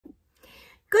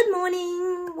Good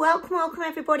morning, welcome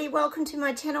everybody, welcome to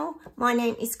my channel. My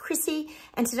name is Chrissy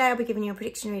and today I'll be giving you a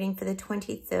prediction reading for the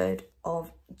 23rd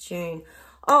of June.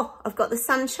 Oh, I've got the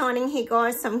sun shining here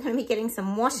guys, so I'm going to be getting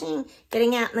some washing,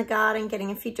 getting out in the garden, getting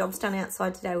a few jobs done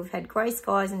outside today. We've had grey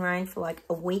skies and rain for like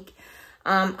a week.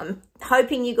 I'm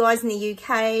hoping you guys in the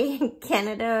UK,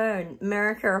 Canada and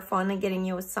America are finally getting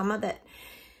your summer that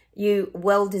you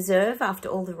well deserve after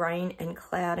all the rain and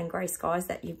cloud and grey skies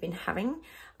that you've been having.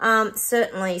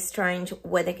 Certainly strange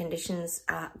weather conditions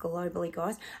globally,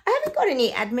 guys. I haven't got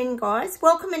any admin, guys.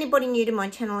 Welcome anybody new to my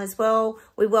channel as well.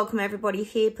 We welcome everybody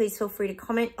here. Please feel free to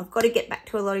comment. I've got to get back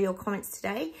to a lot of your comments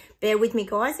today. Bear with me,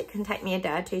 guys. It can take me a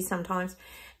day or two sometimes.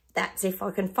 That's if I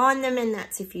can find them, and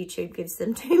that's if YouTube gives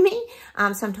them to me.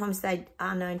 Sometimes they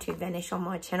are known to vanish on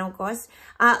my channel, guys.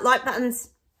 Like buttons,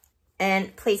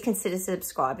 and please consider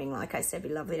subscribing. Like I said, it'd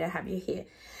be lovely to have you here.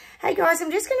 Hey, guys, I'm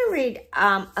just going to read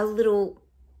a little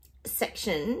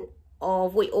section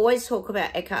of, we always talk about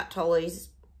Eckhart Tolle's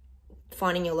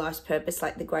Finding Your Life's Purpose,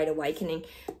 like the Great Awakening.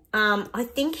 I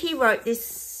think he wrote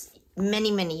this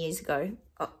many years ago.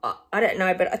 I don't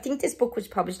know, but I think this book was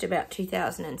published about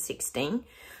 2016.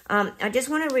 I just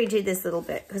want to read you this little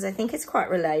bit because I think it's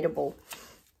quite relatable.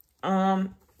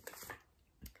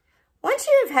 Once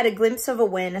you have had a glimpse of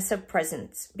awareness of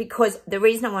presence, because the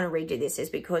reason I want to read you this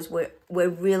is because we're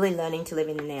really learning to live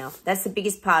in the now. That's the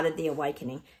biggest part of the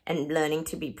awakening, and learning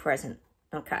to be present.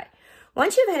 Okay.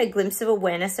 Once you've had a glimpse of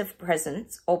awareness of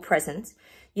presence,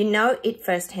 you know it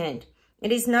firsthand.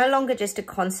 It is no longer just a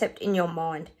concept in your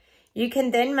mind. You can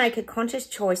then make a conscious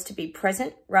choice to be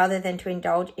present rather than to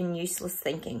indulge in useless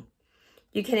thinking.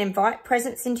 You can invite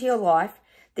presence into your life.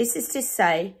 This is to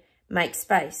say, make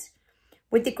space.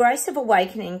 With the grace of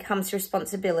awakening comes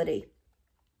responsibility.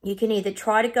 You can either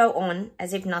try to go on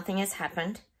as if nothing has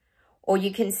happened, or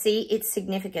you can see its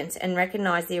significance and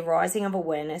recognize the arising of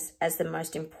awareness as the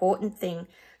most important thing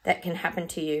that can happen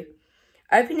to you.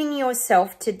 Opening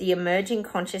yourself to the emerging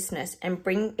consciousness and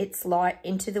bring its light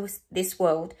into this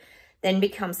world then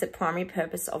becomes the primary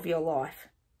purpose of your life.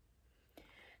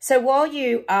 So while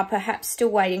you are perhaps still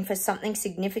waiting for something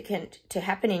significant to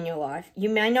happen in your life, you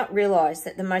may not realize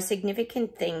that the most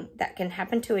significant thing that can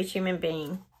happen to a human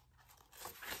being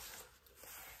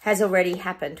has already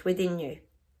happened within you.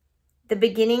 The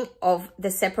beginning of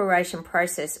the separation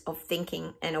process of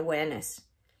thinking and awareness.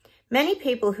 Many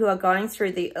people who are going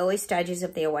through the early stages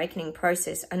of the awakening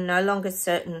process are no longer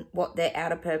certain what their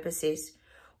outer purpose is.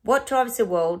 What drives the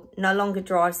world no longer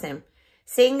drives them.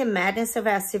 Seeing the madness of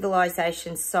our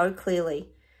civilization so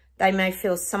clearly, they may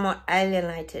feel somewhat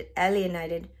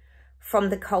alienated from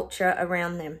the culture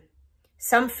around them.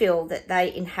 Some feel that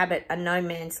they inhabit a no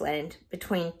man's land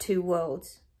between two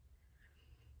worlds,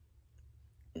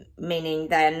 meaning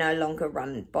they are no longer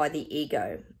run by the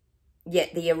ego.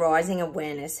 Yet the arising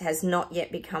awareness has not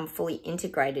yet become fully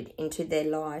integrated into their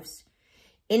lives.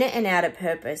 Inner and outer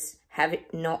purpose have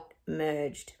not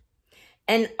merged.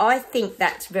 And I think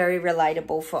that's very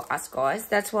relatable for us, guys.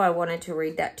 That's why I wanted to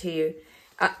read that to you.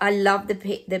 I love the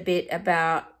bit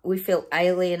about we feel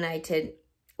alienated.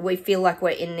 We feel like we're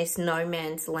in this no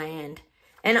man's land.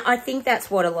 And I think that's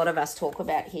what a lot of us talk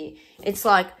about here. It's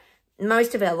like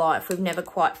most of our life we've never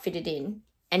quite fitted in.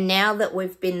 And now that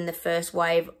we've been the first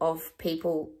wave of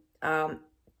people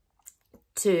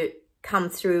to come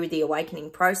through the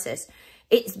awakening process,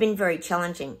 it's been very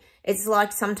challenging. It's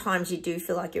like sometimes you do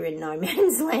feel like you're in no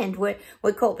man's land. We're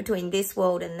caught between this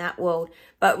world and that world.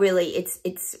 But really,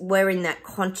 we're in that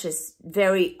conscious,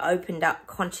 very opened up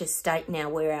conscious state now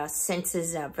where our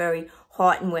senses are very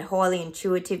heightened. We're highly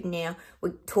intuitive now.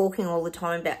 We're talking all the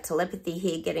time about telepathy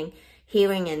here,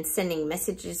 hearing and sending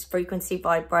messages, frequency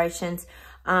vibrations.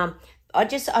 I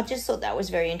just thought that was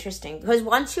very interesting because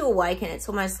once you awaken, it's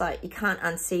almost like you can't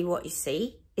unsee what you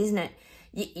see, isn't it?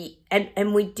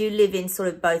 And we do live in sort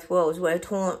of both worlds. We're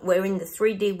in the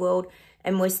 3D world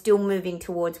and we're still moving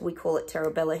towards, we call it Terra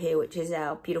Bella here, which is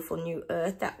our beautiful new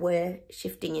earth that we're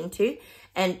shifting into.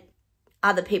 And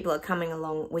other people are coming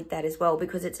along with that as well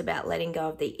because it's about letting go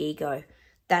of the ego.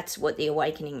 That's what the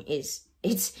awakening is.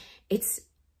 It's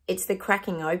the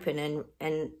cracking open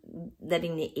and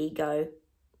letting the ego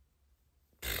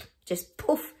just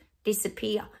poof,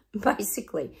 disappear,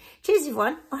 basically. Cheers,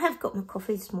 everyone. I have got my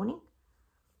coffee this morning.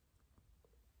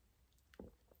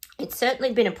 It's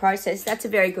certainly been a process. That's a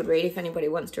very good read if anybody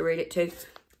wants to read it too.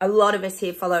 A lot of us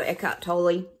here follow Eckhart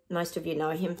Tolle. Most of you know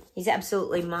him. He's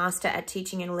absolutely master at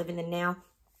teaching and living the now.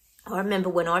 I remember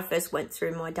when I first went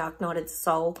through my dark night of the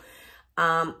soul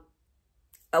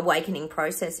awakening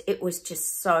process, it was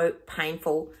just so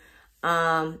painful.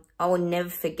 I will never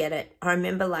forget it. I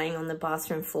remember laying on the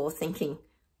bathroom floor thinking,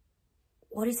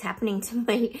 what is happening to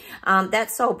me?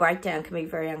 That soul breakdown can be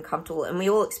very uncomfortable, and we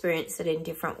all experience it in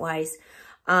different ways.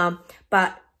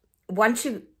 But once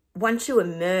you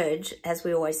emerge, as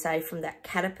we always say, from that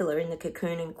caterpillar in the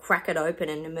cocoon and crack it open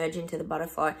and emerge into the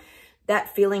butterfly,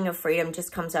 that feeling of freedom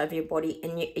just comes over your body,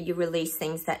 and you release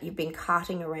things that you've been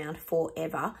carting around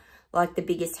forever, like the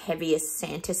biggest, heaviest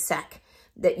Santa sack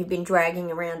that you've been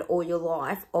dragging around all your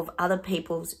life of other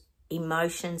people's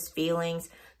emotions, feelings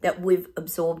that we've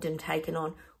absorbed and taken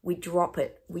on. We drop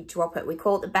it. We drop it. We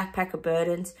call it the backpack of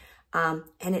burdens, and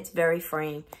it's very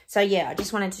freeing. So, yeah, I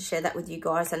just wanted to share that with you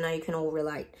guys. I know you can all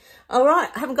relate. All right,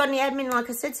 I haven't got any admin, like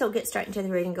I said, so I'll get straight into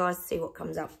the reading, guys, see what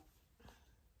comes up.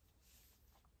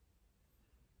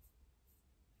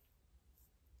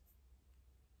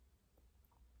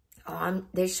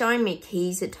 They're showing me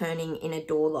keys are turning in a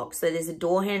door lock. So there's a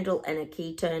door handle and a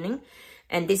key turning.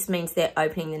 And this means they're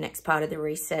opening the next part of the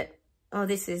reset. Oh,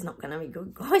 this is not going to be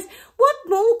good, guys. What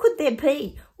more could there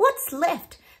be? What's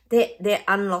left? They're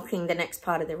unlocking the next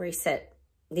part of the reset,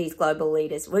 these global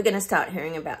leaders. We're going to start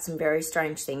hearing about some very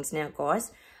strange things now,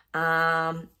 guys.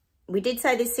 We did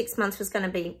say this 6 months was going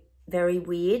to be very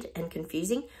weird and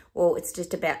confusing. Well, it's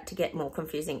just about to get more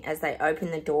confusing as they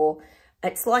open the door.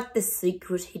 It's like the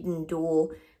secret hidden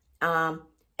door.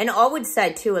 And I would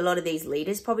say, too, a lot of these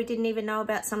leaders probably didn't even know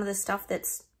about some of the stuff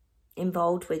that's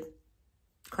involved with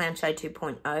Clown Show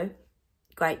 2.0,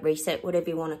 Great Reset, whatever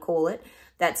you want to call it,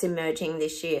 that's emerging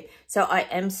this year. So I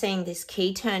am seeing this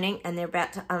key turning, and they're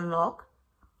about to unlock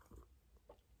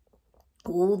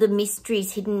all the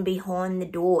mysteries hidden behind the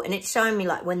door. And it's showing me,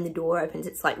 like, when the door opens,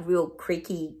 it's like real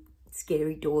creaky,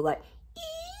 scary door, like,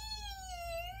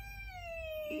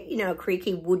 you know, a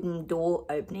creaky wooden door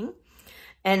opening.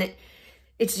 And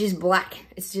it's just black.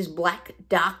 It's just black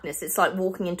darkness. It's like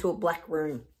walking into a black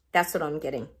room. That's what I'm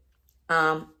getting.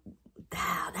 Wow,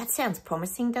 that sounds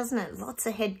promising, doesn't it? Lots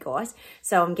ahead, guys.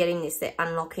 So I'm getting this. They're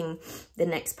unlocking the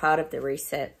next part of the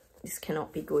reset. This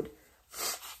cannot be good.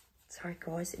 Sorry,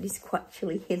 guys. It is quite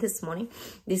chilly here this morning.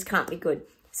 This can't be good.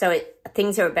 So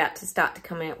things are about to start to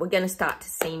come out. We're going to start to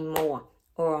see more,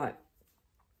 all right,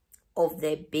 of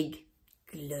their big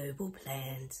global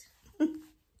plans.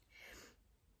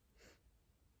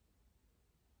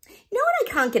 You know what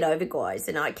I can't get over, guys?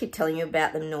 And I keep telling you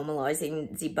about them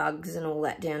normalising the bugs and all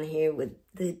that down here with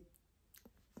the,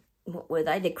 what were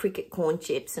they? The cricket corn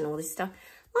chips and all this stuff.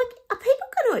 Like, are people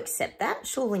going to accept that?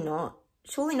 Surely not.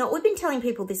 Surely not. We've been telling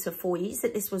people this for 4 years,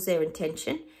 that this was their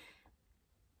intention.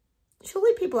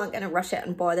 Surely people aren't going to rush out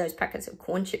and buy those packets of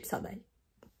corn chips, are they?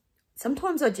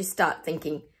 Sometimes I just start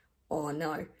thinking, oh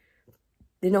no,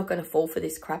 they're not going to fall for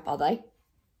this crap, are they?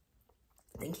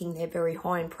 Thinking they're very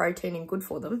high in protein and good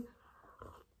for them.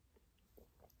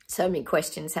 So many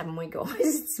questions, haven't we, guys?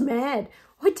 It's mad.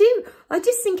 I do. I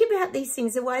just think about these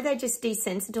things, the way they just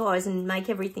desensitise and make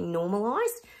everything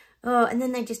normalised. Oh, and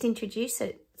then they just introduce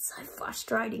it. It's so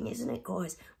frustrating, isn't it,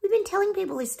 guys? We've been telling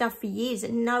people this stuff for years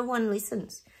and no one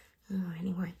listens. Oh,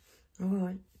 anyway. All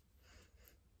right.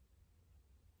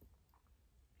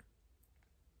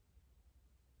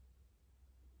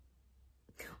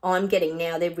 I'm getting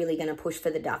now they're really going to push for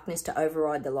the darkness to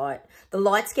override the light. The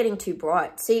light's getting too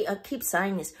bright. See, I keep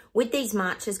saying this. With these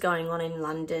marches going on in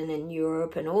London and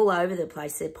Europe and all over the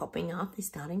place, they're popping up. They're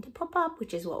starting to pop up,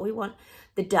 which is what we want.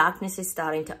 The darkness is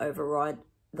starting to override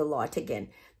the light again.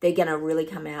 They're going to really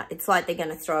come out. It's like they're going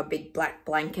to throw a big black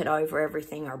blanket over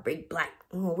everything, or a big black,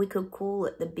 oh, we could call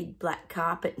it the big black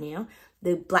carpet now.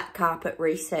 The black carpet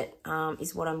reset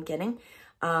is what I'm getting.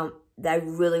 They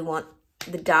really want...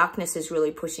 The darkness is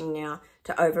really pushing now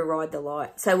to override the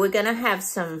light. So we're going to have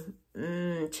some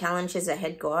challenges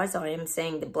ahead, guys. I am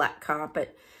seeing the black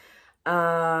carpet.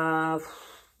 Let's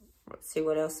see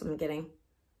what else I'm getting.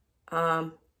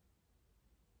 Yeah,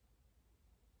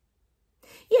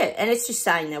 and it's just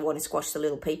saying they want to squash the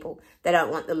little people. They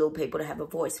don't want the little people to have a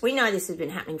voice. We know this has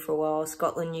been happening for a while.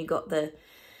 Scotland, you got the,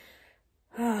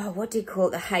 what do you call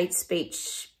it, the hate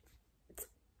speech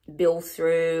bill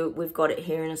through. We've got it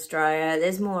here in Australia.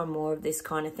 There's more and more of this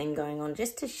kind of thing going on,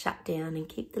 just to shut down and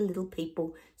keep the little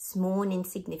people small and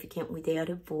insignificant without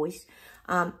a voice.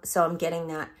 So I'm getting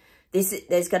that.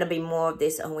 There's going to be more of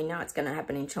this, and we know it's going to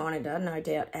happen in China, no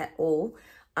doubt at all.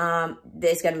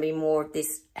 There's going to be more of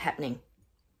this happening.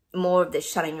 More of the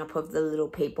shutting up of the little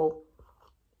people.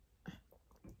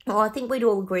 Well, I think we'd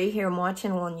all agree here on my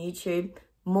channel on YouTube,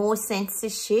 more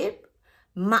censorship,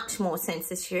 much more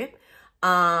censorship.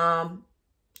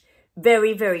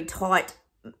 Very, very tight.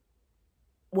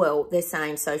 Well, they're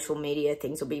saying social media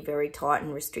things will be very tight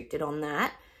and restricted on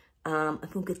that. And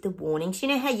we'll get the warnings. You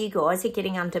know how you guys are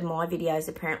getting under my videos,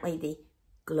 apparently the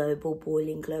global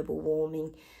boiling, global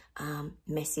warming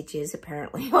messages,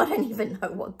 apparently. I don't even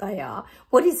know what they are.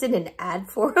 What is it an ad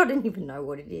for? I don't even know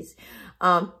what it is.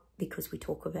 Because we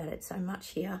talk about it so much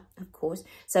here, of course.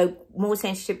 So more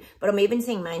censorship. But I'm even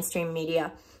seeing mainstream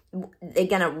media, they're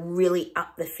going to really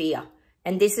up the fear.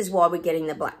 And this is why we're getting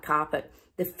the black carpet.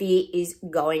 The fear is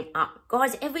going up.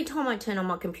 Guys, every time I turn on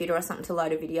my computer or something to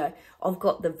load a video, I've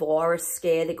got the virus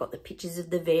scare. They've got the pictures of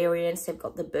the variants. They've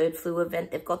got the bird flu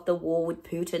event. They've got the war with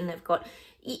Putin. They've got...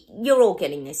 You're all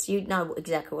getting this. You know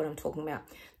exactly what I'm talking about.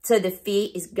 So the fear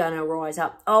is going to rise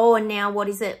up. Oh, and now what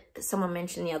is it? Someone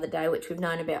mentioned the other day, which we've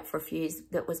known about for a few years,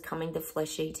 that was coming, the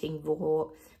flesh-eating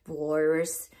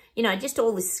virus. You know, just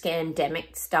all this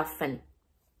scandemic stuff. And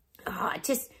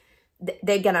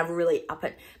they're going to really up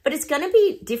it. But it's going to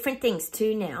be different things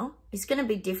too now. It's going to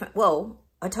be different. Well,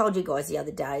 I told you guys the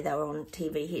other day, they were on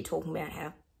TV here talking about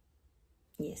how,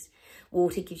 yes,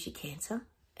 water gives you cancer.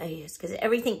 Oh, yes, because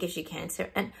everything gives you cancer.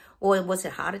 And, or was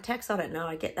it heart attacks? I don't know.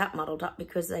 I get that muddled up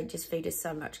because they just feed us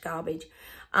so much garbage.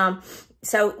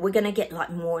 So we're going to get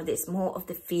like more of this, more of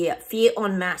the fear. Fear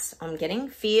en masse. I'm getting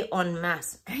fear en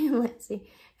masse. Let's see.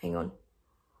 Hang on.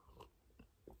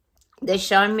 They're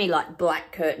showing me like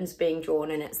black curtains being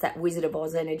drawn, and it's that Wizard of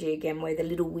Oz energy again, where the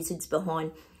little wizards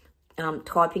behind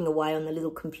typing away on the little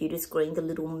computer screen, the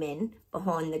little men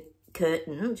behind the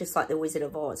curtain, just like the Wizard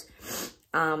of Oz.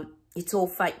 It's all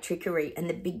fake trickery, and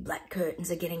the big black curtains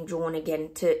are getting drawn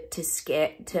again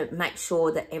to make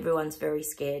sure that everyone's very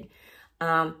scared.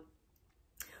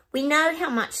 We know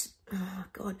how much, oh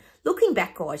God, looking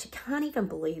back, guys, you can't even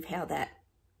believe how that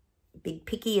big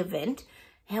picky event,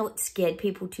 how it scared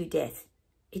people to death.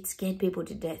 It scared people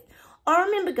to death. I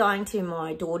remember going to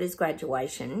my daughter's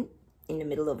graduation in the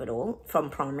middle of it all from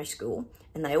primary school,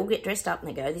 and they all get dressed up and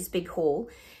they go to this big hall,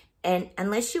 and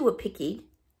unless you were picky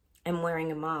and wearing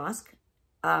a mask,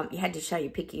 you had to show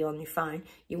your picky on your phone,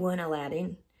 you weren't allowed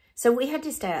in. So we had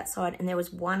to stay outside, and there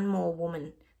was one more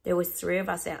woman. There was 3 of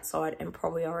us outside, and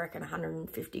probably, I reckon,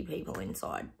 150 people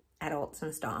inside, adults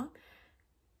and stuff.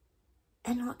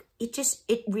 And like,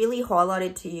 it really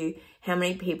highlighted to you how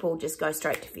many people just go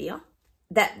straight to fear.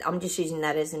 That, I'm just using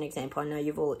that as an example. I know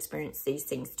you've all experienced these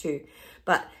things too,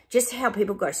 but just how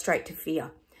people go straight to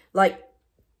fear. Like,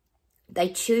 they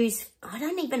choose, I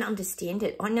don't even understand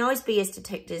it. I know as BS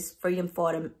detectors, freedom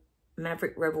fighter,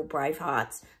 maverick, rebel, brave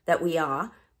hearts that we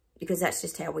are, because that's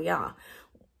just how we are.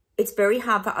 It's very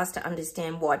hard for us to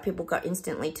understand why people go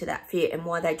instantly to that fear, and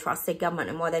why they trust their government,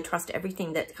 and why they trust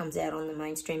everything that comes out on the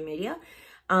mainstream media.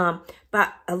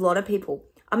 But a lot of people,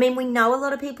 I mean, we know a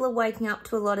lot of people are waking up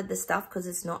to a lot of the stuff because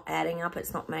it's not adding up.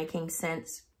 It's not making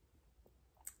sense.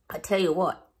 I tell you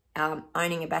what,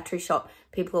 owning a battery shop,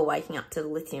 people are waking up to the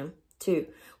lithium too.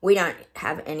 We don't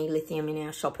have any lithium in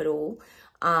our shop at all.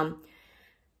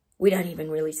 We don't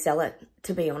even really sell it,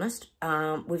 to be honest.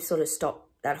 We've sort of stopped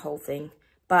that whole thing.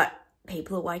 But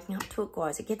people are waking up to it,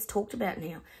 guys. It gets talked about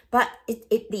now. But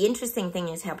the interesting thing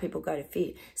is how people go to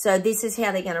fear. So this is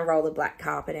how they're going to roll the black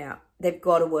carpet out. They've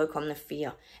got to work on the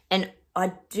fear. And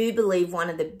I do believe one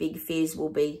of the big fears will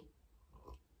be,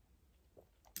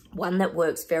 one that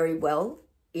works very well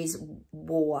is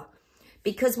war.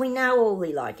 Because we know all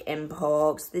the like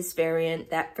Mpox, this variant,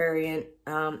 that variant,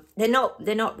 they're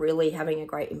not really having a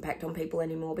great impact on people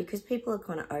anymore, because people are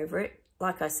kind of over it.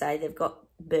 Like I say, they've got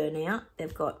burnout,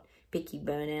 they've got picky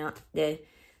burnout, they're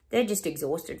just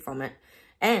exhausted from it,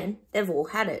 and they've all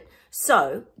had it.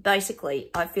 So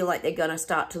basically, I feel like they're going to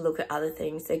start to look at other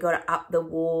things. They've got to up the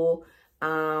war.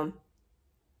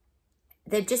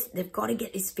 They've got to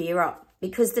get this fear up,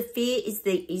 because the fear is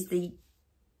the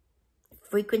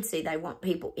frequency they want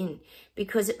people in,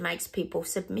 because it makes people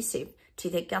submissive to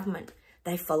their government.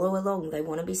 They follow along. They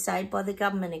want to be saved by the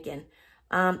government again.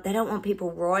 They don't want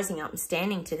people rising up and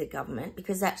standing to the government,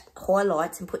 because that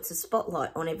highlights and puts a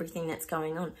spotlight on everything that's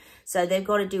going on. So they've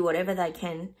got to do whatever they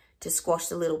can to squash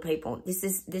the little people. This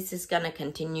is going to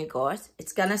continue, guys.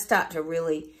 It's going to start to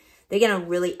really, they're going to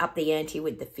really up the ante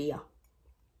with the fear.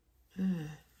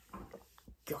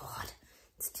 God,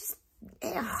 it's just,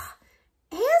 how's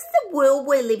the world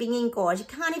we're living in, guys? You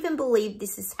can't even believe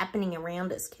this is happening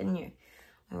around us, can you?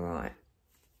 All right.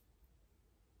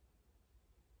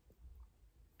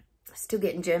 Still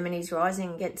getting Germany's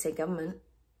rising against their government.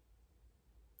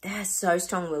 They're so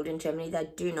strong-willed in Germany. They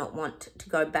do not want to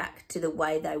go back to the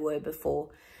way they were before.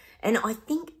 And I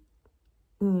think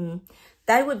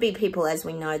they would be people, as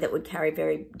we know, that would carry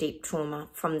very deep trauma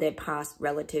from their past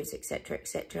relatives, etc.,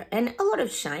 etc. And a lot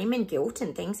of shame and guilt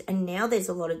and things. And now there's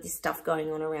a lot of this stuff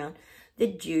going on around the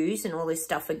Jews and all this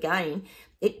stuff again.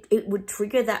 It would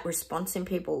trigger that response in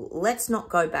people. Let's not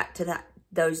go back to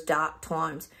those dark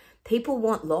times. People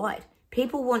want light.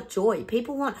 People want joy.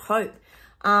 People want hope.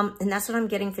 And that's what I'm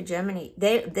getting for Germany.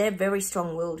 They're very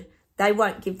strong-willed. They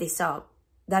won't give this up.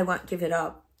 They won't give it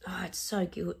up. Oh, it's so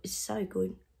good. It's so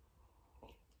good.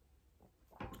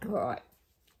 All right.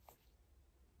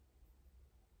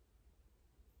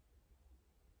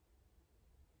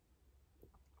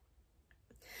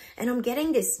 And I'm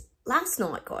getting this last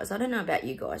night, guys. I don't know about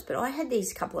you guys, but I had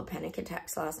these couple of panic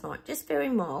attacks last night. Just very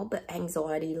mild, but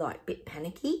anxiety, like a bit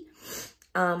panicky.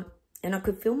 And I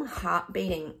could feel my heart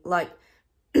beating, like,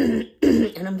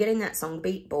 and I'm getting that song,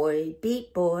 beat boy,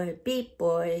 beat boy, beat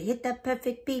boy, hit that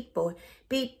perfect beat boy,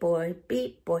 beat boy,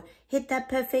 beat boy, hit that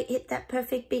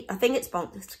perfect beat. I think it's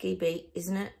Bronski beat,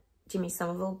 isn't it? Jimmy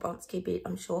Somerville, Bronski beat,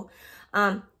 I'm sure.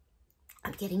 I'm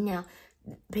getting now,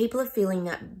 people are feeling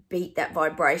that beat, that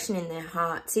vibration in their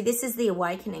heart. See, this is the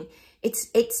awakening.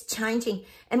 It's changing.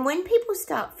 And when people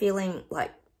start feeling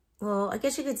like, well, I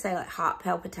guess you could say like heart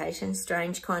palpitations,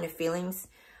 strange kind of feelings,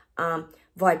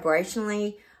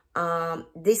 vibrationally,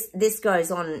 this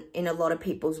goes on in a lot of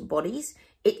people's bodies.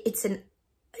 It's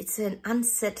an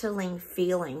unsettling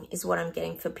feeling is what I'm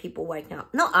getting for people waking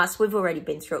up. Not us, we've already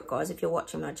been through it, guys. If you're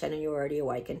watching my channel, you're already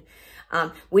awakened.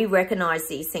 We recognize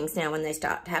these things now when they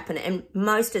start to happen, and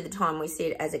most of the time we see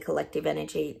it as a collective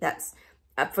energy. That's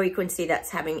a frequency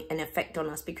that's having an effect on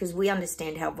us because we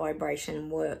understand how vibration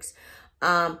works.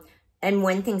 And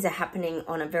when things are happening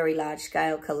on a very large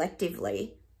scale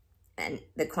collectively, and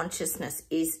the consciousness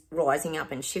is rising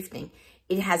up and shifting,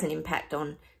 it has an impact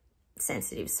on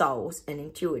sensitive souls and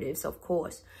intuitives, of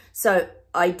course. So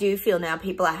I do feel now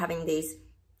people are having these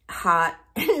heart,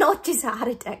 not just heart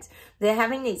attacks, they're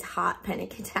having these heart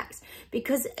panic attacks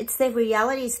because it's their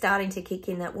reality starting to kick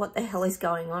in that what the hell is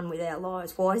going on with our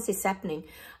lives? Why is this happening?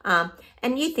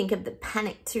 And you think of the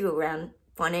panic too around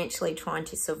financially trying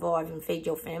to survive and feed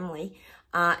your family,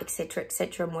 etc.,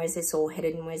 etc. And where's this all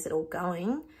headed and where's it all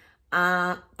going?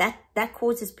 That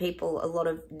causes people a lot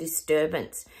of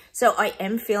disturbance. So I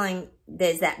am feeling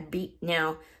there's that beat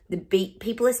now. The beat,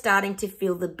 people are starting to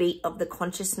feel the beat of the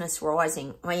consciousness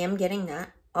rising. I am getting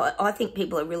that. I think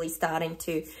people are really starting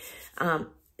to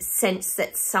sense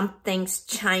that something's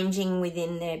changing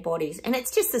within their bodies. And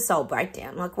it's just the soul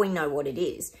breakdown. Like, we know what it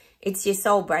is. It's your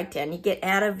soul breakdown. You get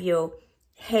out of your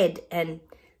head and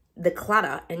the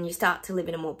clutter and you start to live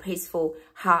in a more peaceful,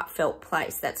 heartfelt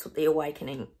place. That's what the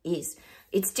awakening is.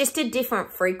 It's just a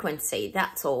different frequency,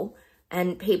 that's all.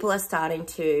 And people are starting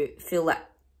to feel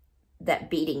that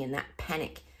beating and that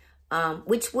panic,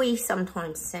 which we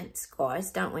sometimes sense,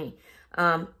 guys, don't we?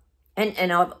 And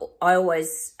I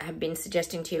always have been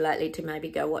suggesting to you lately to maybe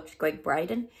go watch Greg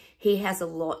Braden. He has a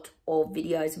lot of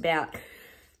videos about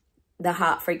the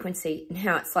heart frequency and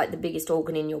how it's like the biggest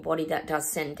organ in your body that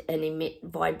does send and emit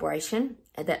vibration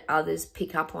that others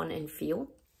pick up on and feel.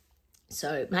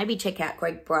 So maybe check out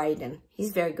Greg Braden.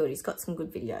 He's very good. He's got some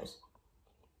good videos.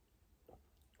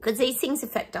 Because these things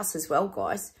affect us as well,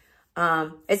 guys.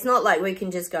 It's not like we can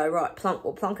just go, right,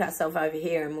 we'll plonk ourselves over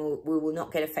here and we will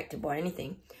not get affected by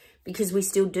anything. Because we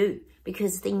still do.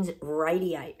 Because things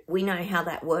radiate. We know how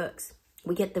that works.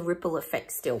 We get the ripple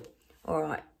effect still. All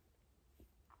right.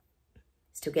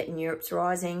 Still getting Europe's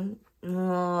rising.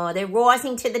 Oh, they're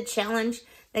rising to the challenge.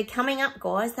 They're coming up,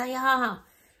 guys. They are.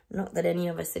 Not that any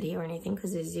of us would hear anything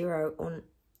because there's zero on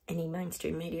any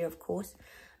mainstream media, of course.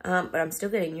 But I'm still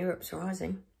getting Europe's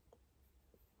rising.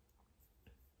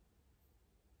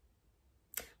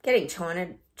 Getting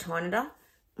China.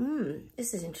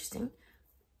 This is interesting.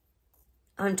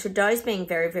 Trudeau's being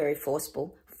very, very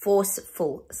forceful,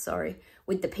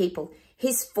 with the people.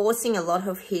 He's forcing a lot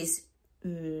of his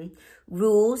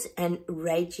rules and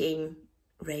regime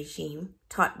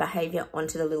type behavior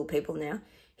onto the little people now.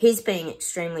 He's being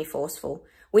extremely forceful.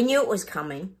 We knew it was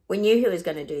coming. We knew he was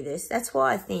going to do this. That's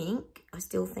why I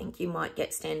still think you might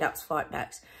get stand-ups,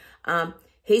 fight-backs.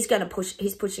 He's going to push.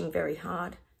 He's pushing very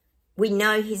hard. We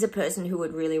know he's a person who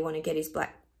would really want to get his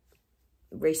black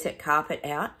reset carpet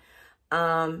out.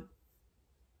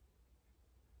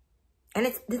 And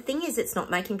the thing is, it's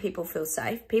not making people feel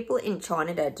safe. People in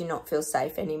China do not feel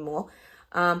safe anymore.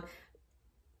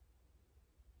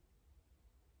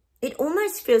 It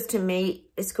almost feels to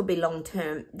me, this could be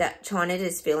long-term, that China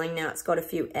is feeling now it's got a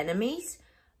few enemies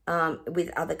with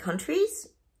other countries.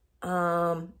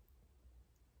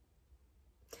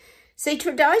 See,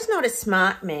 Trudeau's not a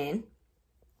smart man.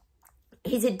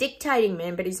 He's a dictating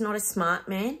man, but he's not a smart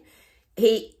man.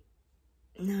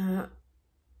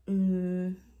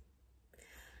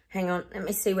 Hang on, let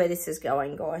me see where this is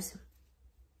going, guys.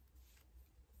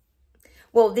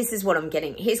 Well, this is what I'm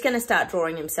getting. He's going to start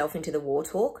drawing himself into the war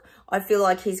talk. I feel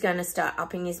like he's going to start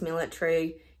upping his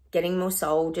military, getting more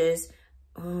soldiers,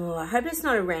 Oh, I hope it's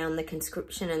not around the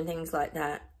conscription and things like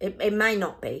that. It may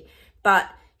not be, but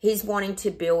he's wanting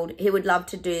to build, he would love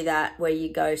to do that where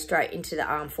you go straight into the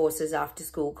armed forces after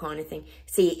school kind of thing.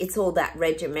 See, it's all that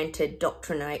regimented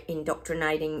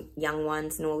indoctrinating young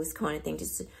ones and all this kind of thing to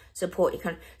support your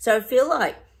country. So I feel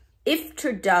like if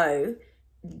Trudeau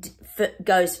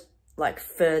goes like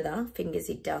further, fingers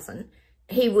he doesn't,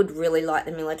 he would really like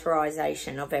the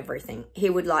militarisation of everything. He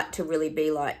would like to really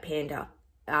be like Panda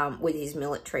with his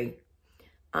military.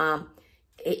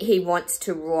 He wants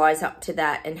to rise up to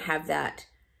that and have that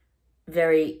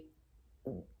very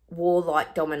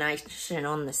warlike domination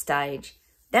on the stage.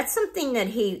 That's something that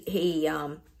he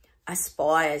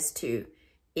aspires to,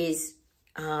 is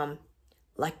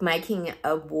like making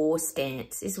a war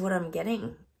stance is what I'm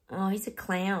getting. Oh, he's a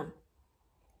clown.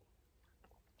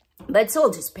 But it's all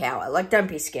just power. Like, don't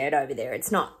be scared over there.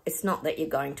 It's not that you're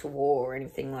going to war or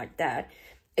anything like that.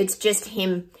 It's just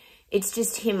him. It's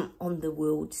just him on the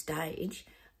world stage,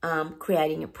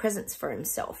 creating a presence for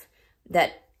himself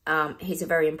that he's a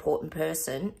very important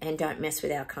person and don't mess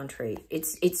with our country.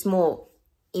 It's more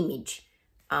image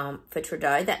for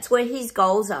Trudeau. That's where his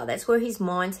goals are. That's where his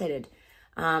mind's headed,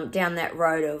 down that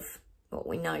road of what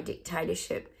we know,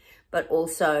 dictatorship. But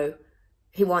also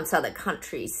he wants other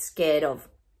countries scared of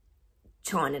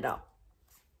China up.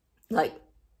 Like,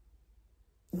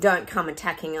 don't come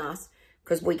attacking us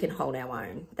because we can hold our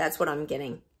own. That's what I'm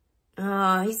getting.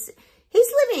 Oh, he's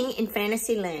living in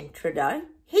fantasy land, Trudeau.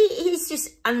 He's just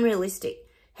unrealistic.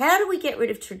 How do we get rid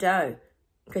of Trudeau?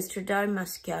 Because Trudeau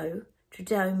must go.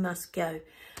 Trudeau must go.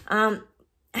 How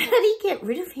do you get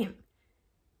rid of him?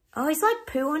 Oh, he's like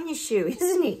poo on your shoe,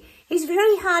 isn't he? He's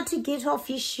very hard to get off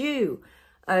your shoe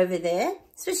over there,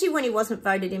 especially when he wasn't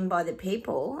voted in by the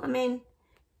people. I mean,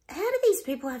 how do these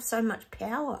people have so much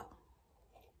power?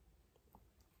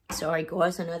 Sorry,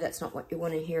 guys, I know that's not what you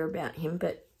want to hear about him,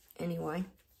 but anyway.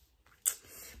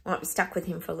 Might be stuck with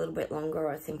him for a little bit longer,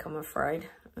 I think, I'm afraid.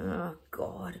 Oh,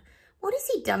 God. What has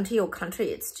he done to your country?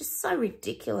 It's just so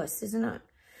ridiculous, isn't it?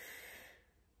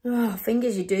 Oh,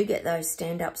 fingers you do get those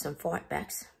stand-ups and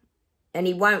fight-backs. And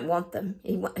he won't want them.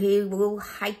 He will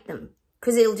hate them.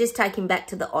 Because it'll just take him back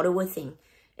to the Ottawa thing.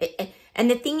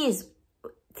 And the thing is,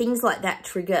 things like that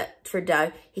trigger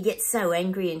Trudeau. He gets so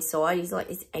angry inside. He's like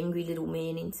this angry little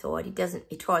man inside.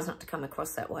 He tries not to come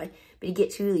across that way. But he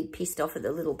gets really pissed off at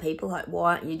the little people. Like,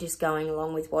 why aren't you just going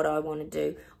along with what I want to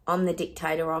do? I'm the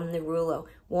dictator. I'm the ruler.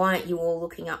 Why aren't you all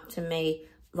looking up to me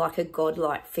like a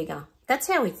godlike figure? That's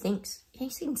how he thinks.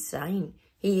 He's insane.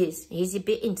 He is. He's a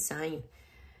bit insane.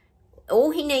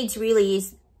 All he needs really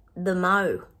is the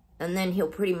mo. And then he'll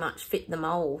pretty much fit the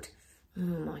mould. Oh,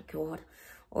 my God.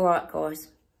 All right, guys.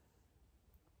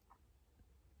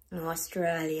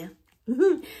 Australia.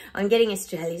 I'm getting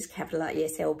Australia's capital,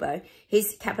 yes, Elbow.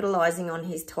 He's capitalising on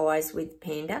his ties with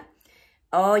Panda.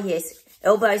 Oh, yes.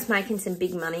 Elbow's making some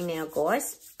big money now,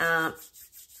 guys.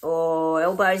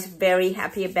 Elbow's very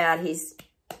happy about his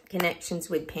connections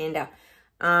with Panda.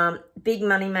 Big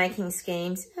money-making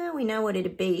schemes. Oh, we know what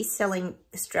it'd be. Selling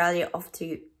Australia off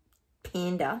to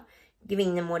Panda,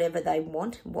 giving them whatever they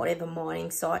want, whatever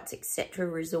mining sites, etc.,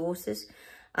 resources.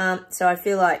 So I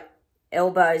feel like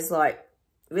Elbow's like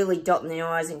really dotting the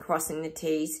I's and crossing the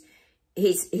T's.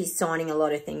 He's signing a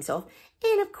lot of things off.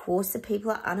 And of course, the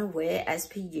people are unaware, as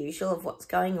per usual, of what's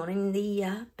going on in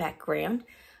the background.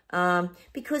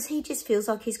 Because he just feels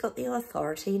like he's got the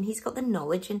authority and he's got the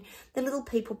knowledge, and the little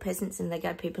people, peasants and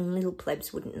Lego people and little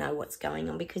plebs wouldn't know what's going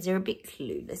on because they're a bit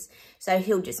clueless. So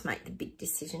he'll just make the big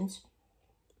decisions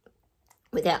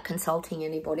without consulting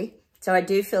anybody. So I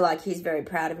do feel like he's very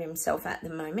proud of himself at the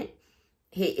moment.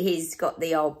 He's got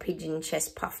the old pigeon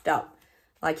chest puffed up,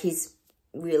 like he's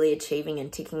really achieving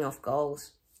and ticking off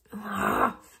goals.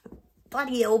 Ah,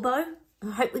 bloody Elbow.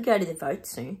 I hope we go to the vote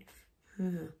soon.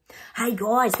 Hey,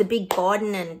 guys, the big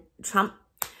Biden and Trump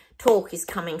talk is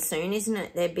coming soon, isn't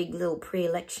it? Their big little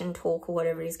pre-election talk or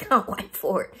whatever it is. Can't wait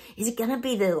for it. Is it going to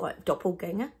be the, like,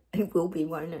 doppelganger? It will be,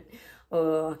 won't it?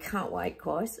 Oh, I can't wait,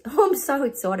 guys. Oh, I'm so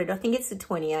excited. I think it's the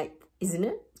 28th, isn't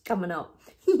it? It's coming up.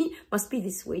 Must be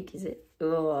this week, is it?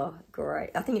 Oh,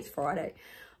 great. I think it's Friday.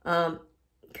 God,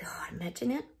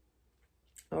 imagine it.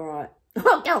 All right.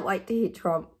 I can't wait to hear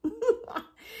Trump.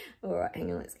 All right,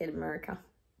 hang on. Let's get America.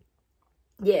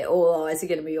 Yeah, all eyes are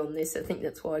going to be on this. I think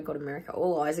that's why I got America.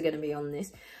 All eyes are going to be on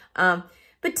this.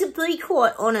 But to be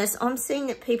quite honest, I'm seeing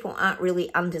that people aren't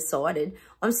really undecided.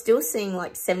 I'm still seeing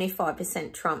like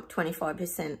 75% Trump,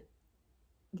 25%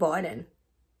 Biden.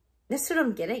 That's what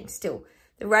I'm getting still.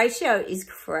 The ratio is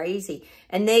crazy.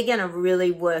 And they're going to really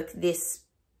work this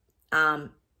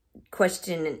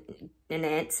question and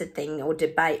answer thing, or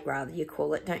debate rather, you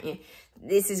call it, don't you?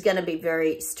 This is going to be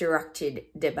very structured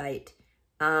debate.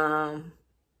 It's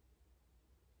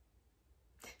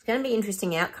going to be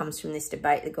interesting outcomes from this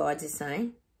debate, the guides are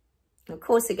saying. Of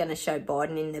course, they're going to show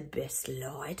Biden in the best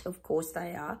light. Of course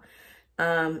they are.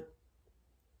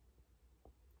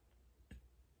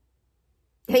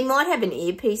 He might have an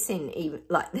earpiece in, even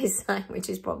like they're saying, which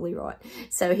is probably right.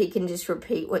 So he can just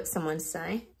repeat what someone's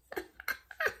saying.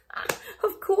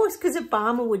 Of course, because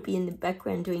Obama would be in the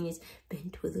background doing his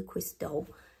ventriloquist doll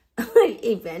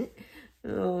event.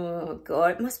 Oh,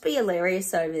 God. It must be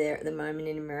hilarious over there at the moment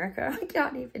in America. I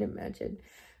can't even imagine.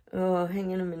 Oh,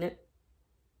 hang on a minute.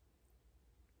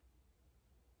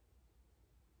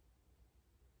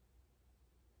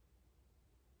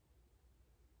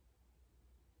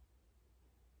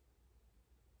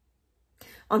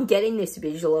 I'm getting this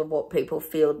visual of what people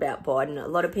feel about Biden. A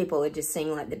lot of people are just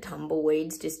seeing like the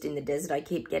tumbleweeds just in the desert. I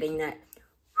keep getting that.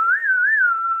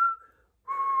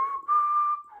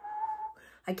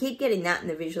 I keep getting that in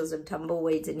the visuals of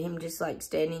tumbleweeds and him just like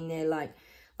standing there like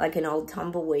an old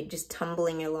tumbleweed just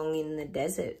tumbling along in the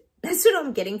desert. That's what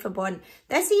I'm getting for Biden.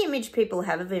 That's the image people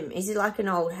have of him. Is he like an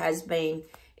old has-been?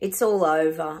 It's all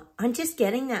over. I'm just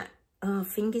getting that. Oh,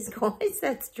 fingers guys,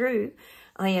 that's true.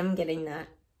 I am getting that.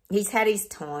 He's had his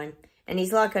time, and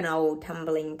he's like an old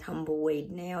tumbling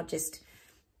tumbleweed now, just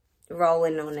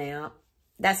rolling on out.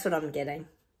 That's what I'm getting.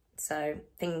 So,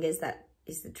 fingers, that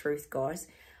is the truth, guys.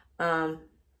 All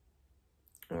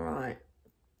right.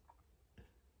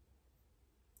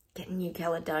 Getting New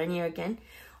Caledonia again.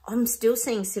 I'm still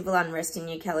seeing civil unrest in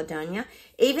New Caledonia.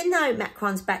 Even though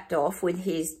Macron's backed off with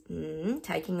his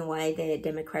taking away their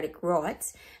democratic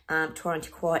rights, trying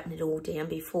to quieten it all down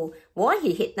before... Why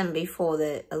he hit them before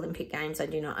the Olympic Games, I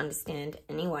do not understand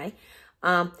anyway.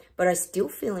 But I'm still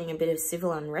feeling a bit of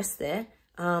civil unrest there.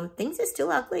 Things are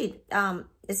still ugly.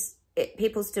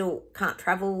 People still can't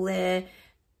travel there.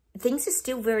 Things are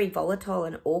still very volatile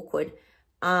and awkward.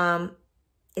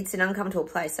 It's an uncomfortable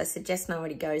place. I suggest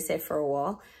nobody goes there for a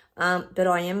while. But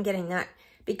I am getting that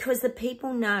because the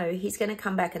people know he's going to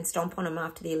come back and stomp on them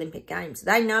after the Olympic Games.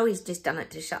 They know he's just done it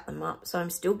to shut them up. So I'm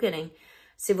still getting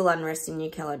civil unrest in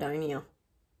New Caledonia.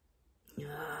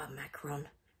 Ah, oh, Macron.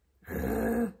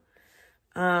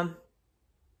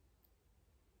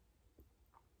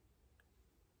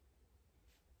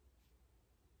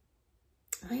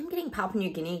 I am getting Papua New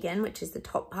Guinea again, which is the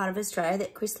top part of Australia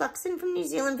that Chris Luxon from New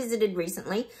Zealand visited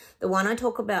recently. The one I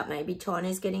talk about, maybe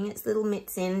China's getting its little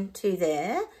mitts into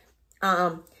there.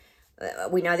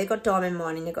 We know they've got diamond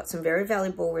mining. They've got some very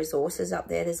valuable resources up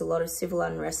there. There's a lot of civil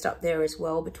unrest up there as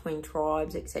well between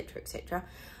tribes, etc., etc.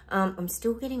 I'm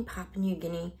still getting Papua New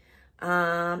Guinea.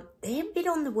 They're a bit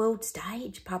on the world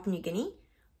stage, Papua New Guinea.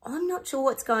 I'm not sure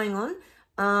what's going on.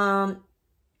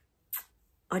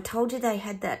 I told you they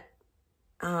had that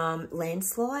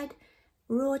landslide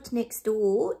right next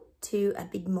door to a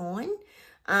big mine.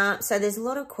 So there's a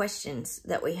lot of questions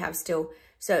that we have still.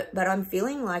 So, but I'm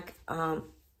feeling like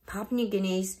Papua New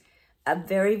Guinea's a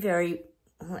very, very,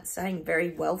 let's say,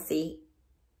 very wealthy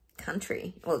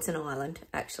country. Well, it's an island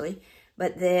actually,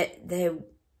 but they're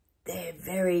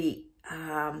very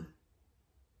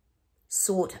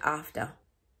sought after,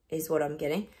 is what I'm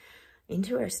getting.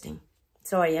 Interesting.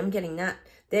 So I am getting that.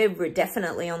 They're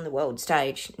definitely on the world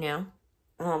stage now.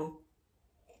 I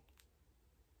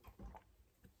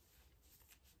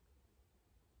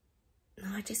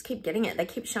just keep getting it. They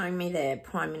keep showing me their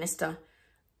Prime Minister.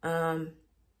 I'm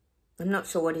not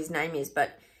sure what his name is,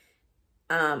 but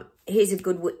he's a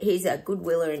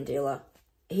goodwiller and dealer.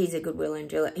 He's a goodwiller and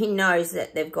dealer. He knows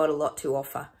that they've got a lot to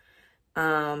offer.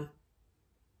 And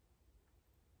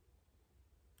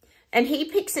he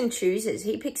picks and chooses.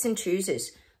 He picks and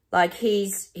chooses. Like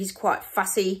he's quite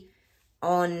fussy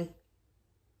on,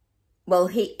 well,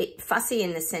 fussy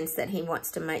in the sense that he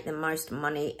wants to make the most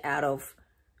money out of,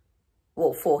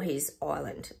 well, for his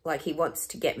island. Like he wants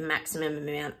to get maximum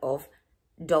amount of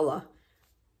dollar.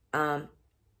 Well,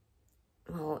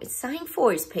 it's saying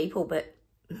for his people, but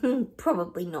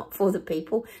probably not for the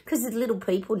people, because the little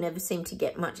people never seem to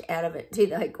get much out of it, do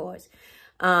they, guys?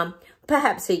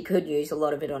 Perhaps he could use a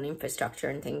lot of it on infrastructure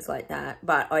and things like that.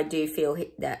 But I do feel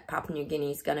that Papua New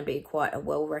Guinea is going to be quite a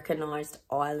well-recognised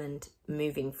island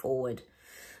moving forward.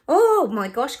 Oh, my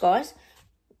gosh, guys.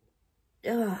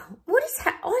 What is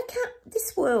I can't...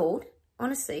 This world,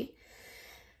 honestly.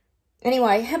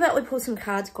 Anyway, how about we pull some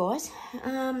cards, guys?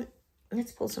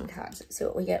 Let's pull some cards. Let's see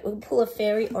what we get. We'll pull a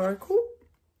fairy oracle.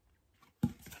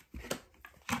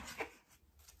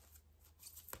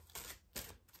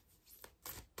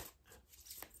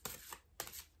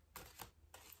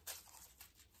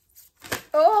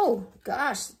 Oh,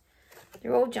 gosh.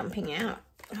 They're all jumping out.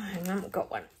 Oh, hang on, we've got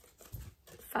one.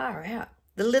 Far out.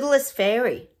 The Littlest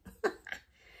Fairy.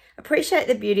 Appreciate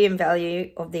the beauty and value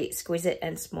of the exquisite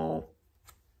and small.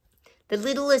 The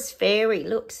Littlest Fairy.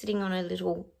 Look, sitting on a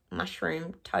little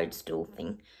mushroom toadstool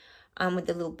thing with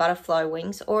the little butterfly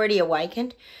wings. Already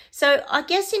awakened. So I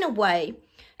guess in a way,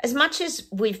 as much as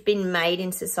we've been made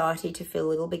in society to feel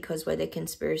little because we're the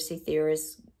conspiracy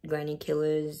theorists, granny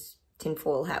killers,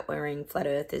 tinfoil hat wearing, flat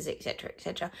earthers,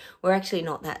 etc., we're actually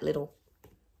not that little.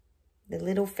 The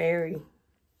little fairy.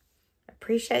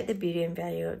 Appreciate the beauty and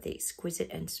value of the exquisite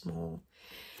and small.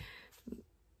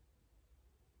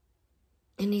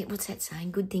 And what's that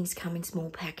saying? Good things come in small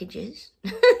packages.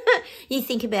 You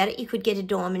think about it, you could get a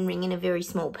diamond ring in a very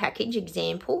small package,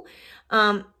 example.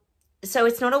 So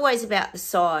it's not always about the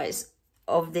size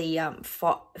of the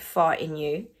fight in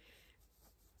you.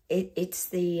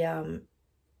 It's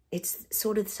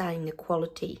sort of saying the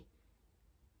quality.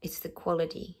 It's the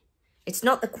quality. It's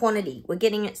not the quantity. We're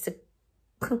getting it's the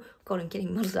God, I'm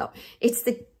getting muddled up. It's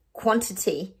the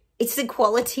quantity. It's the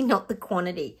quality, not the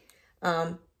quantity.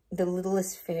 The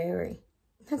Littlest Fairy.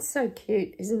 That's so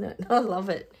cute, isn't it? I love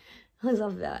it. I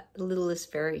love that. The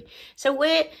Littlest Fairy. So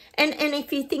we're, and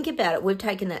if you think about it, we've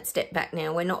taken that step back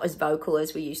now. We're not as vocal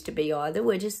as we used to be either.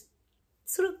 We're just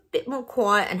sort of a bit more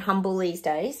quiet and humble these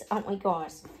days, aren't we,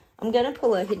 guys? I'm going to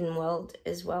pull a Hidden World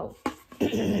as well.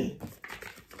 The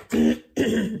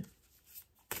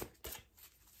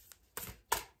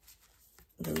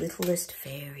Littlest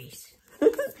Fairies.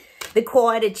 The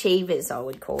Quiet Achievers, I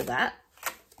would call that.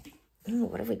 Oh,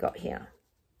 what have we got here?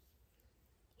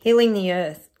 Healing the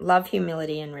Earth. Love,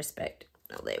 humility, and respect.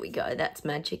 Oh, there we go. That's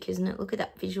magic, isn't it? Look at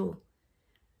that visual.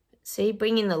 See,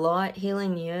 bringing the light,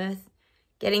 healing the earth,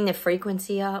 getting the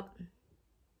frequency up.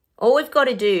 All we've got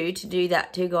to do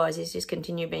that too, guys, is just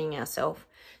continue being ourselves.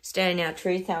 Stay in our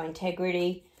truth, our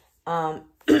integrity.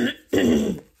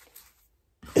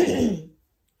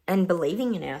 And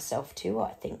believing in ourselves too,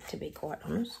 I think, to be quite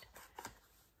honest.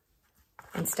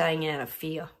 And staying out of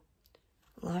fear.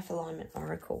 Life Alignment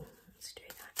Oracle. Let's do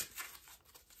that.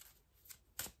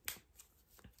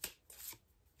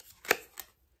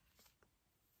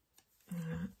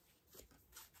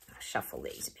 I'll shuffle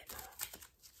these a bit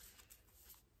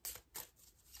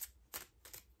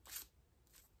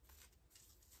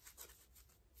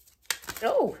more.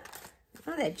 Oh,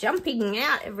 they're jumping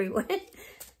out everywhere.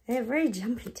 They're very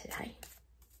jumpy today.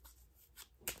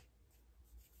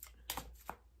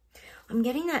 I'm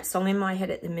getting that song in my head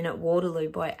at the minute, Waterloo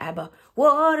by ABBA.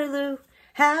 Waterloo,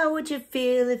 how would you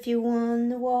feel if you won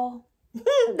the war?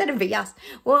 That'd be us.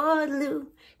 Waterloo,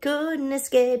 couldn't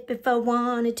escape if I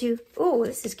wanted to. Oh,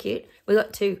 this is cute. We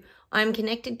got two. I am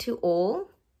connected to all,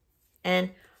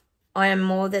 and I am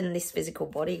more than this physical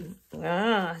body.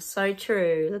 Ah, so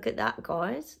true. Look at that,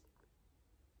 guys.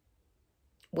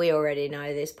 We already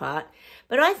know this part,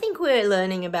 but I think we're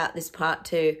learning about this part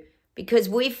too, because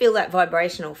we feel that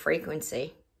vibrational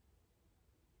frequency.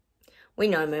 We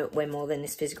know we're more than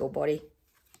this physical body.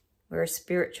 We're a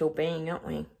spiritual being, aren't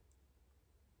we?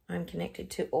 I'm connected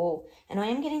to all. And I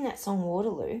am getting that song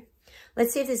Waterloo.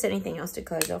 Let's see if there's anything else to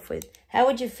close off with. How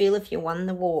would you feel if you won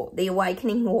the war? The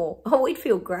Awakening War. Oh, we'd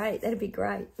feel great. That'd be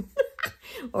great.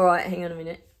 All right, hang on a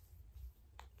minute.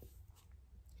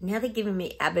 Now they're giving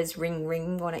me ABBA's Ring,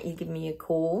 Ring. Why don't you give me a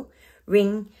call?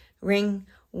 Ring, ring.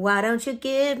 Why don't you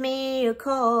give me a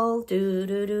call? Do,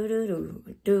 do, do, do, do,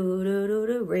 do, do, do,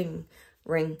 do. Ring,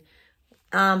 ring.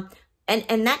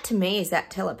 And that to me is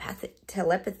that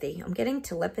telepathy. I'm getting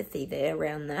telepathy there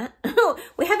around that.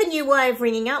 We have a new way of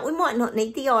ringing up. We might not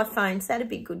need the iPhones. That'd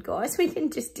be good, guys. We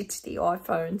can just ditch the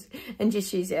iPhones and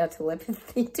just use our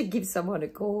telepathy to give someone a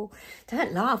call.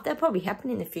 Don't laugh. That'll probably happen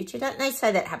in the future. Don't they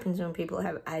say that happens when people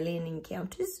have alien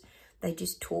encounters? They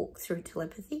just talk through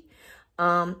telepathy.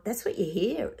 That's what you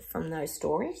hear from those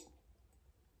stories.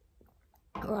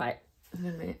 All right. Wait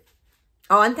a minute.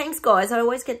 Oh, and thanks, guys. I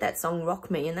always get that song,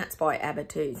 Rock Me, and that's by ABBA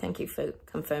too. Thank you for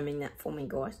confirming that for me,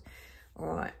 guys. All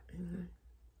right.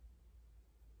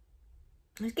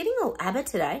 I was getting all ABBA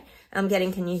today. I'm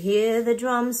getting, can you hear the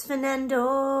drums,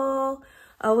 Fernando?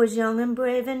 I was young and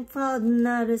brave and fun,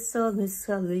 I just saw this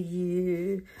other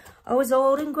year. I was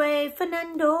old and grey,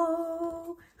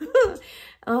 Fernando.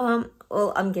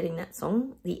 Well, I'm getting that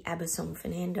song, the ABBA song,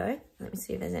 Fernando. Let me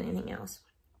see if there's anything else.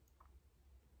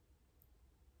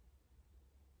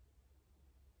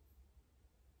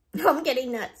 I'm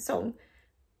getting that song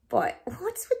by,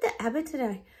 what's with the ABBA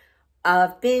today?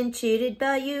 I've been cheated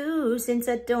by you since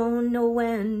I don't know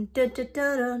when. Da, da,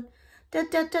 da, da, da,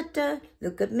 da, da, da.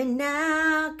 Look at me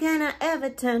now, can I ever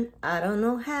turn? I don't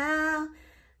know how.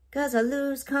 'cause I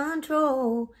lose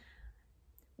control.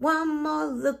 One more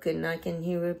look and I can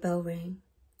hear a bell ring.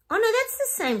 Oh no, that's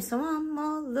the same song. One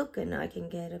more look and I can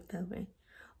get a bell ring.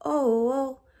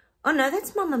 Oh, oh no,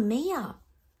 that's Mamma Mia.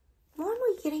 Why am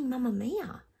I getting Mamma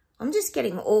Mia? I'm just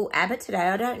getting all ABBA today.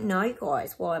 I don't know,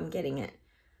 guys, why I'm getting it.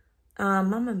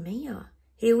 Mamma Mia.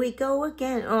 Here we go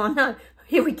again. Oh no,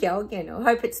 here we go again. I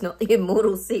hope it's not the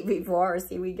immortal CV virus.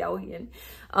 Here we go again.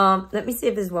 Let me see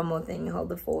if there's one more thing. Hold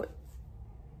the fort.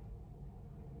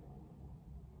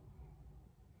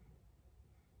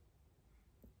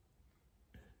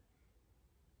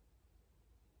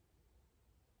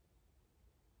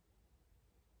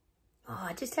 Oh,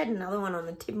 I just had another one on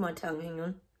the tip of my tongue. Hang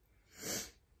on.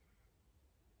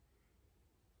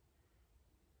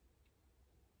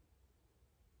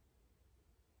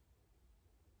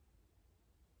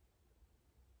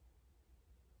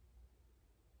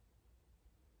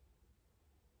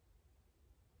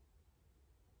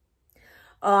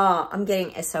 Oh, I'm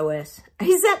getting SOS.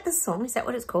 Is that the song? Is that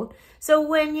what it's called? So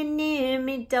when you're near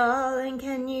me, darling,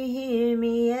 can you hear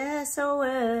me?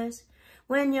 SOS.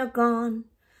 When you're gone,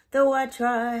 though I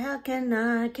try, how can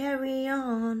I carry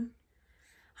on?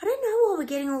 I don't know why we're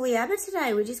getting all the ABBA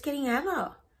today. We're just getting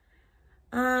ABBA.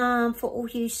 For all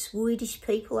you Swedish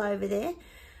people over there.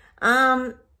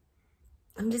 I'm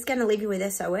just going to leave you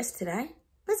with SOS today.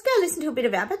 Let's go listen to a bit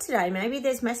of ABBA today. Maybe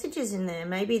there's messages in there.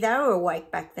 Maybe they were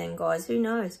awake back then, guys. Who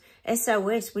knows?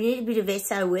 SOS. We need a bit of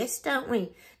SOS, don't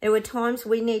we? There were times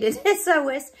we needed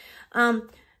SOS.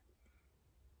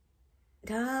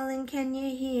 Darling, can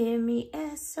you hear me?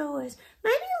 SOS.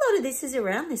 Maybe a lot of this is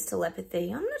around this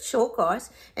telepathy. I'm not sure, guys.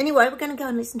 Anyway, we're going to go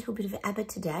and listen to a bit of ABBA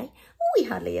today. Oh, we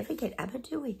hardly ever get ABBA,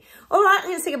 do we? All right, I'm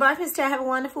going to say goodbye for today. Have a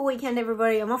wonderful weekend,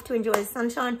 everybody. I'm off to enjoy the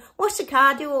sunshine, wash the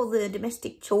car, do all the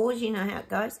domestic chores. You know how it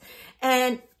goes.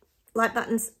 And like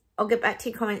buttons, I'll get back to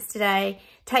your comments today.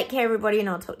 Take care, everybody, and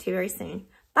I'll talk to you very soon.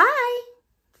 Bye.